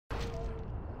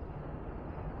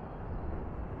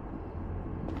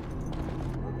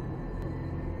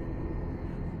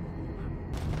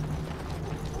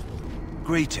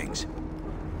Greetings.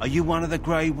 Are you one of the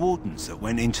Grey Wardens that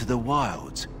went into the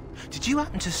wilds? Did you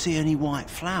happen to see any white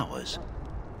flowers?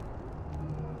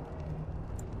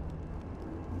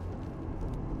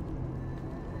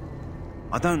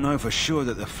 I don't know for sure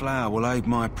that the flower will aid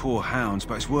my poor hounds,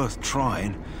 but it's worth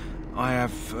trying. I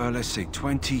have, let's see,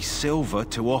 20 silver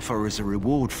to offer as a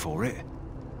reward for it.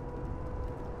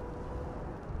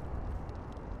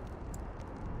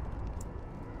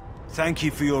 Thank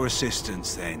you for your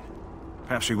assistance, then.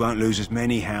 Perhaps we won't lose as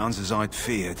many hounds as I'd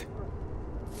feared.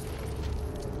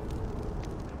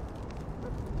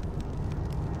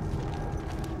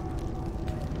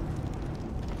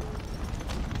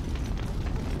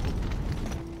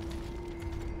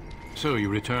 So you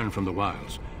returned from the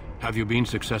wilds. Have you been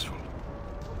successful?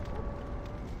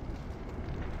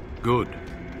 Good.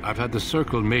 I've had the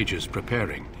Circle mages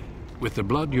preparing. With the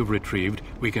blood you've retrieved,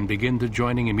 we can begin the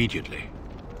joining immediately.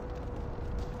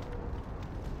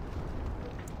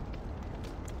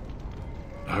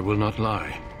 I will not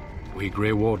lie. We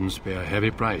Grey Wardens pay a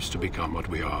heavy price to become what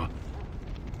we are.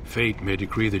 Fate may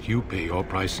decree that you pay your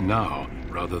price now,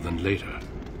 rather than later.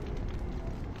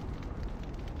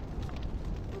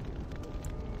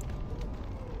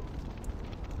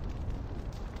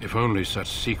 If only such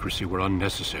secrecy were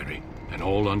unnecessary, and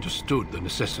all understood the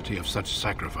necessity of such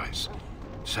sacrifice.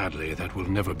 Sadly, that will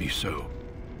never be so.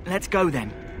 Let's go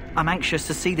then. I'm anxious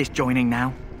to see this joining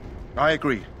now. I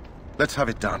agree. Let's have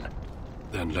it done.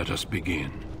 Then let us begin.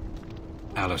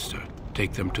 Alistair,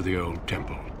 take them to the old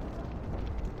temple.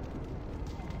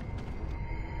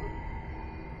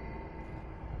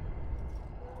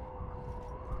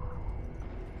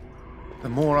 The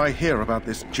more I hear about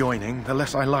this joining, the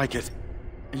less I like it.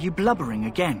 Are you blubbering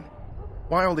again?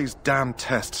 Why all these damn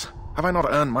tests? Have I not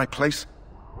earned my place?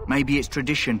 Maybe it's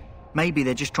tradition. Maybe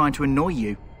they're just trying to annoy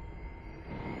you.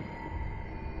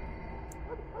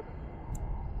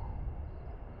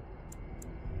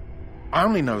 I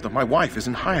only know that my wife is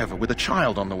in Highever with a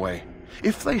child on the way.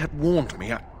 If they had warned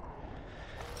me,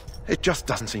 it just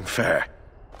doesn't seem fair.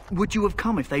 Would you have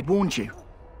come if they'd warned you?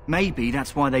 Maybe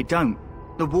that's why they don't.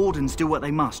 The Wardens do what they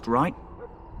must, right?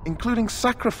 Including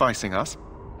sacrificing us?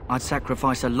 I'd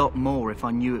sacrifice a lot more if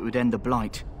I knew it would end the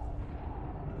Blight.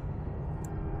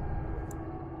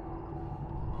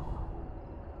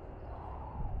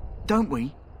 Don't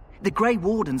we? The Grey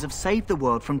Wardens have saved the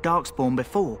world from Darkspawn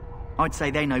before. I'd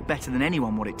say they know better than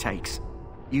anyone what it takes.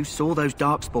 You saw those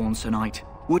Darkspawns tonight.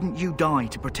 Wouldn't you die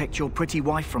to protect your pretty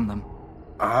wife from them?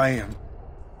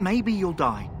 Maybe you'll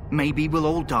die. Maybe we'll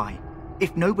all die.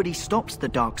 If nobody stops the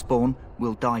Darkspawn,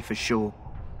 we'll die for sure.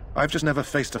 I've just never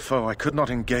faced a foe I could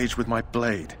not engage with my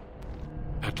blade.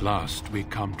 At last, we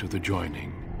come to the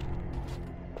joining.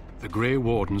 The Grey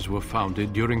Wardens were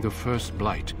founded during the First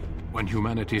Blight, when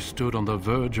humanity stood on the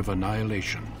verge of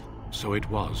annihilation. So it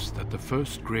was that the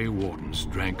first Grey Wardens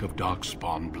drank of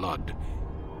Darkspawn blood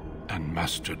and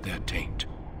mastered their taint.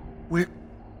 We're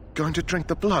going to drink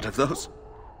the blood of those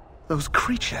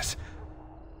creatures?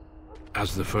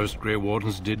 As the first Grey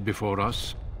Wardens did before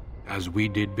us, as we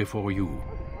did before you.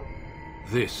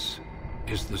 This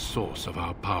is the source of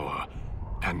our power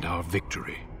and our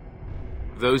victory.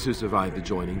 Those who survive the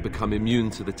joining become immune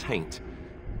to the taint.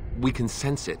 We can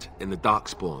sense it in the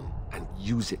Darkspawn and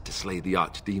use it to slay the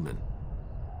Archdemon.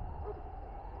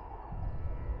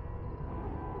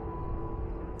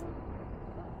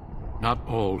 Not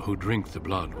all who drink the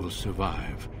blood will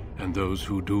survive, and those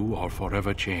who do are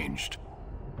forever changed.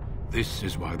 This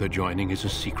is why the joining is a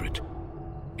secret.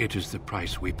 It is the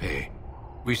price we pay.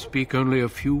 We speak only a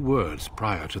few words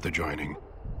prior to the joining,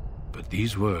 but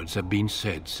these words have been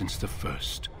said since the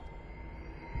first.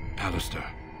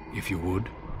 Alistair, if you would.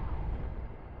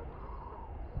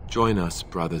 Join us,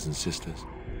 brothers and sisters.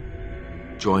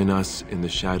 Join us in the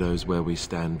shadows where we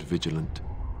stand vigilant.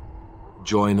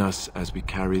 Join us as we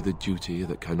carry the duty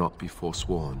that cannot be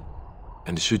forsworn.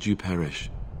 And should you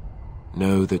perish,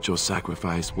 know that your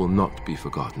sacrifice will not be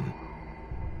forgotten.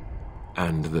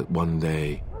 And that one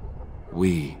day,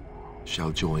 we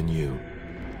shall join you.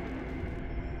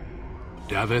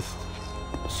 Davith,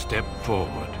 step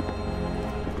forward.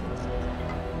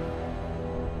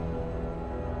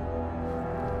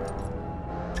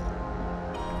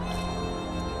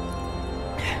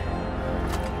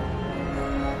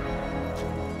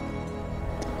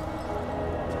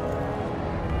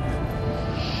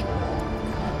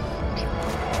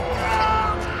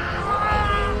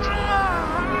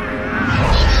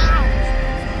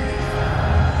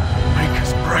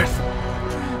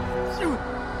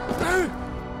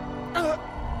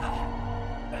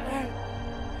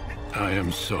 I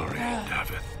am sorry,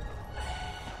 Davith.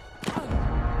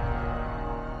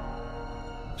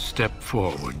 Step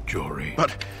forward, Jory.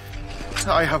 But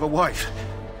I have a wife,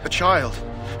 a child.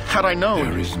 Had I known...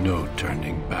 There is no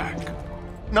turning back.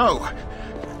 No!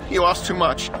 You ask too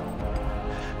much.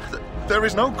 There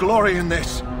is no glory in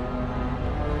this.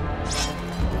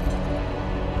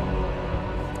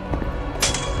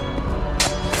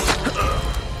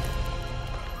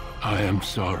 I am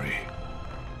sorry.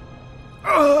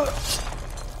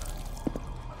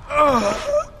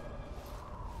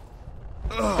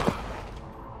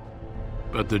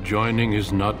 But the joining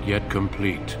is not yet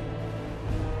complete.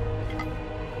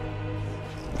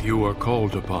 You are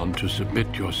called upon to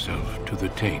submit yourself to the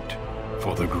taint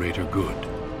for the greater good.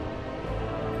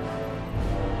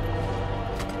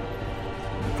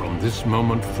 From this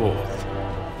moment forth,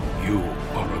 you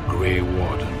are a Grey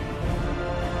Warden.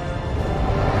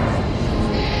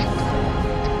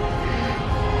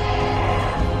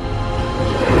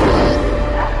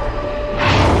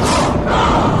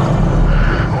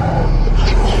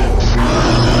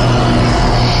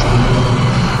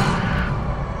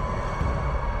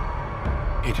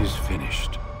 It is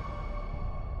finished.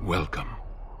 Welcome.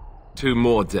 2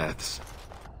 more deaths.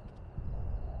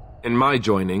 In my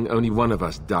joining, only one of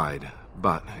us died,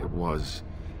 but it was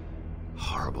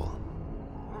horrible.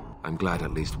 I'm glad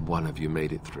at least one of you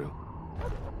made it through.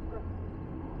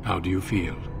 How do you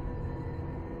feel?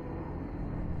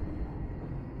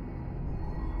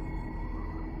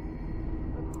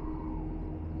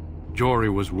 Jory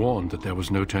was warned that there was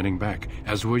no turning back,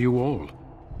 as were you all.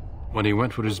 When he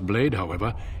went for his blade,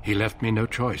 however, he left me no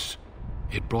choice.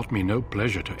 It brought me no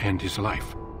pleasure to end his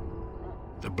life.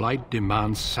 The Blight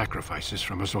demands sacrifices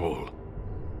from us all.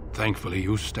 Thankfully,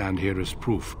 you stand here as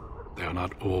proof they are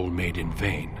not all made in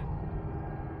vain.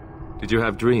 Did you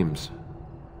have dreams?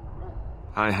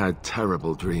 I had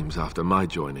terrible dreams after my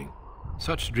joining.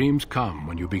 Such dreams come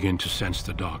when you begin to sense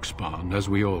the Darkspawn, as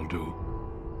we all do.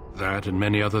 That and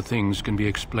many other things can be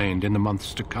explained in the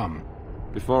months to come.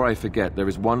 Before I forget, there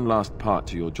is one last part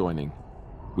to your joining.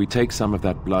 We take some of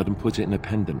that blood and put it in a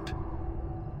pendant.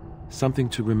 Something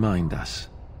to remind us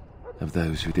of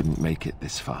those who didn't make it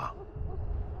this far.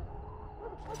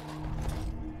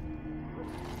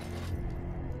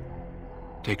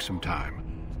 Take some time.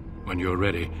 When you're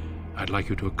ready, I'd like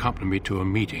you to accompany me to a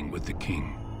meeting with the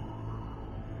King.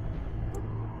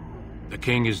 The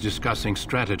King is discussing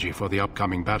strategy for the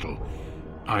upcoming battle.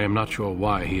 I am not sure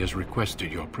why he has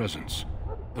requested your presence.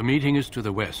 The meeting is to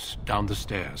the west, down the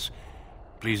stairs.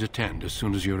 Please attend as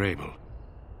soon as you're able.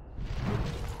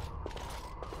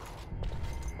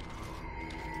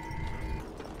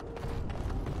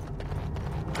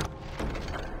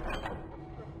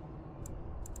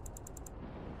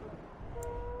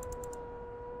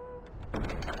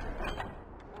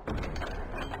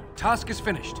 Task is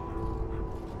finished.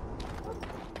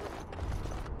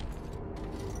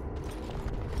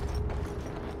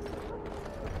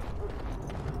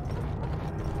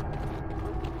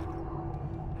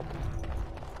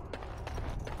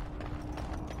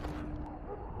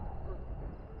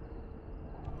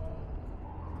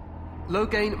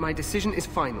 Loghain, my decision is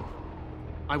final.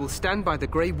 I will stand by the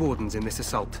Grey Wardens in this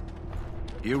assault.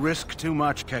 You risk too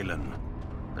much, Kalen.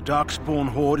 The Darkspawn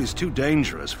Horde is too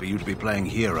dangerous for you to be playing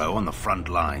hero on the front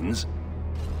lines.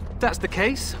 If that's the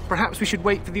case, perhaps we should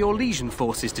wait for the Orlesian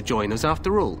forces to join us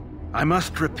after all. I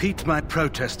must repeat my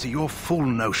protest to your fool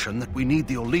notion that we need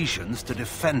the Orlesians to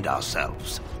defend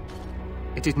ourselves.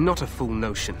 It is not a fool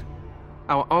notion.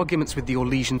 Our arguments with the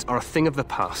Orlesians are a thing of the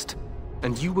past,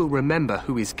 and you will remember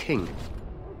who is king.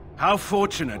 How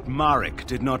fortunate Maric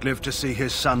did not live to see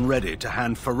his son ready to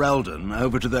hand Ferelden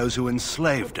over to those who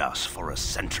enslaved us for a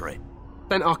century.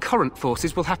 Then our current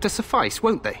forces will have to suffice,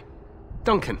 won't they?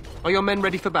 Duncan, are your men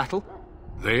ready for battle?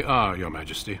 They are, Your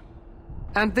Majesty.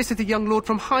 And this is the young lord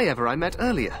from Highever I met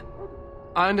earlier.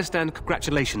 I understand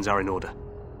congratulations are in order.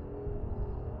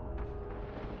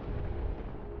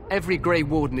 Every Grey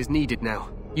Warden is needed now.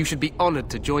 You should be honored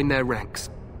to join their ranks.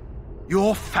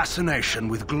 Your fascination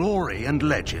with glory and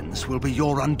legends will be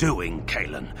your undoing,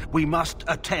 Kalen. We must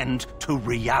attend to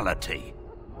reality.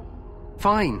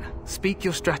 Fine. Speak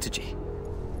your strategy.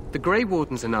 The Grey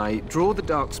Wardens and I draw the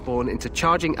Darkspawn into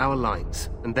charging our lines,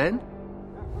 and then?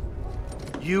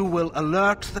 You will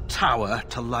alert the tower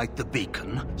to light the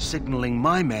beacon, signaling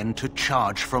my men to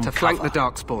charge from cover. To flank the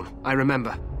Darkspawn, I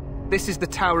remember. This is the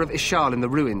Tower of Ishal in the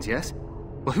ruins, yes?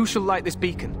 Well, who shall light this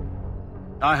beacon?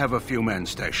 I have a few men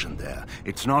stationed there.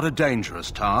 It's not a dangerous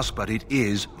task, but it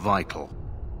is vital.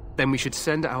 Then we should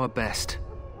send our best.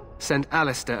 Send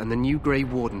Alistair and the new Grey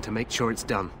Warden to make sure it's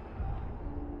done.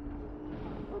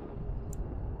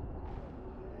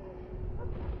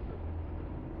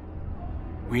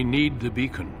 We need the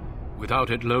beacon.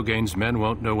 Without it, Loghain's men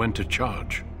won't know when to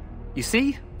charge. You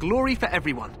see? Glory for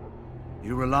everyone.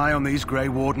 You rely on these Grey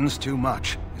Wardens too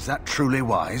much. Is that truly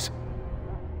wise?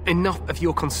 Enough of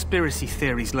your conspiracy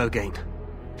theories, Loghain.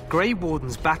 Grey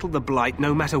Wardens battle the Blight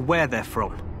no matter where they're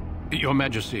from. Your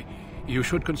Majesty, you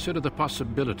should consider the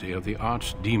possibility of the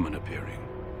Archdemon appearing.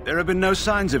 There have been no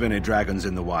signs of any dragons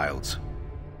in the wilds.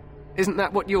 Isn't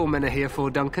that what your men are here for,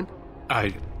 Duncan?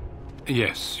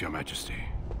 Yes, Your Majesty.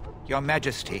 Your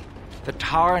Majesty, the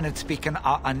tower and its beacon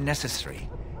are unnecessary.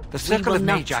 The We circle will of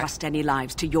not Magi... trust any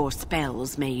lives to your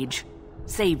spells, mage.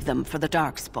 Save them for the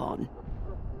Darkspawn.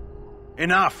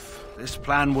 Enough! This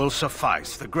plan will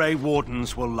suffice. The Grey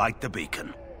Wardens will light the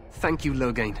beacon. Thank you,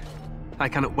 Loghain. I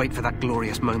cannot wait for that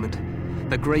glorious moment.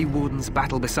 The Grey Wardens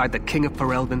battle beside the King of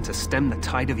Ferelden to stem the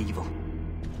tide of evil.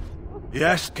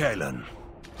 Yes, Galen.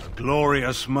 A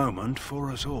glorious moment for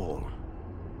us all.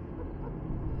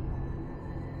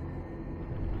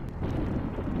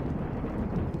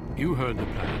 You heard the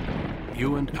plan.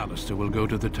 You and Alistair will go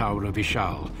to the Tower of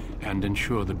Ishal and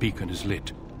ensure the beacon is lit.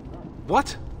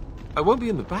 What? I won't be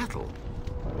in the battle.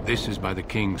 This is by the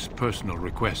King's personal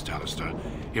request, Alistair.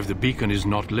 If the beacon is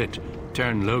not lit,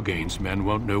 Tern Loghain's men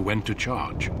won't know when to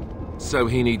charge. So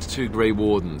he needs 2 Grey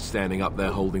Wardens standing up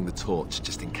there holding the torch,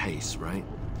 just in case, right?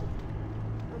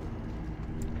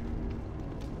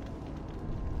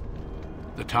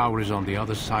 The tower is on the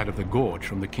other side of the gorge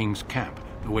from the King's camp,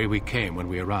 the way we came when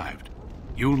we arrived.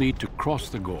 You'll need to cross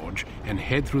the gorge and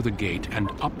head through the gate and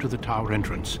up to the tower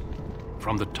entrance.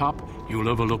 From the top, you'll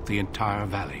overlook the entire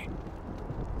valley.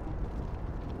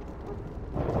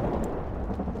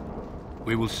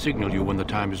 We will signal you when the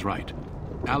time is right.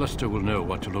 Alistair will know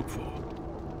what to look for.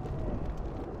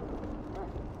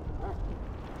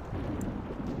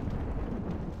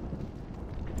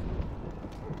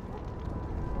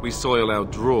 We soil our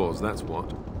drawers, that's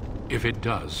what. If it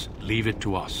does, leave it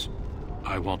to us.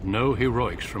 I want no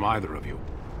heroics from either of you.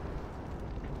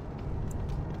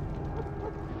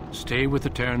 Stay with the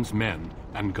Terran's men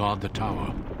and guard the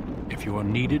tower. If you are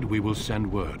needed, we will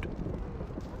send word.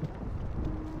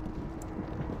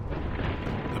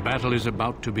 The battle is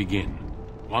about to begin.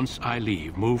 Once I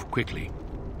leave, move quickly.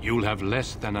 You'll have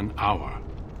less than an hour.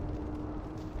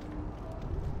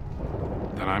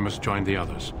 Then I must join the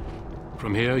others.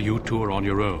 From here, you two are on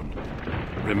your own.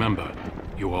 Remember,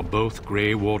 you are both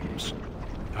Grey Wardens.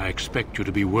 I expect you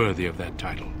to be worthy of that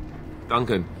title.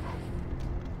 Duncan,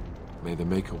 may the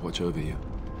Maker watch over you.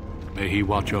 May he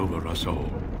watch over us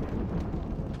all.